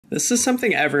This is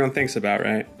something everyone thinks about,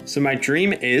 right? So my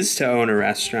dream is to own a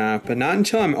restaurant, but not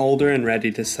until I'm older and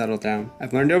ready to settle down.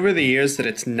 I've learned over the years that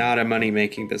it's not a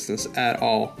money-making business at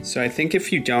all. So I think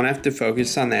if you don't have to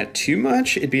focus on that too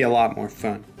much, it'd be a lot more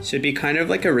fun. So it'd be kind of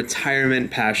like a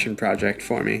retirement passion project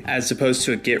for me, as opposed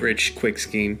to a get-rich-quick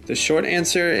scheme. The short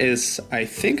answer is I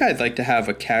think I'd like to have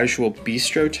a casual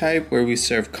bistro type where we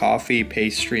serve coffee,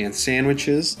 pastry, and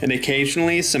sandwiches, and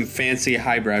occasionally some fancy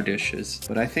highbrow dishes.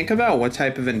 But I think about what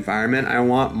type of environment I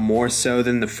want more so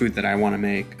than the food that I want to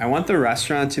make. I want the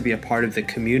restaurant to be a part of the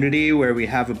community where we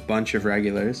have a bunch of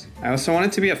regulars. I also want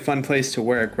it to be a fun place to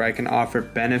work where I can offer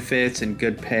benefits and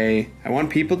good pay. I want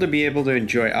people to be able to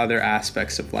enjoy other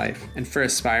aspects of life. And for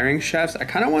aspiring chefs, I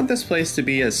kind of want this place to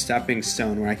be a stepping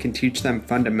stone where I can teach them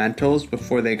fundamentals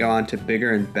before they go on to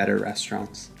bigger and better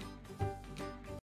restaurants.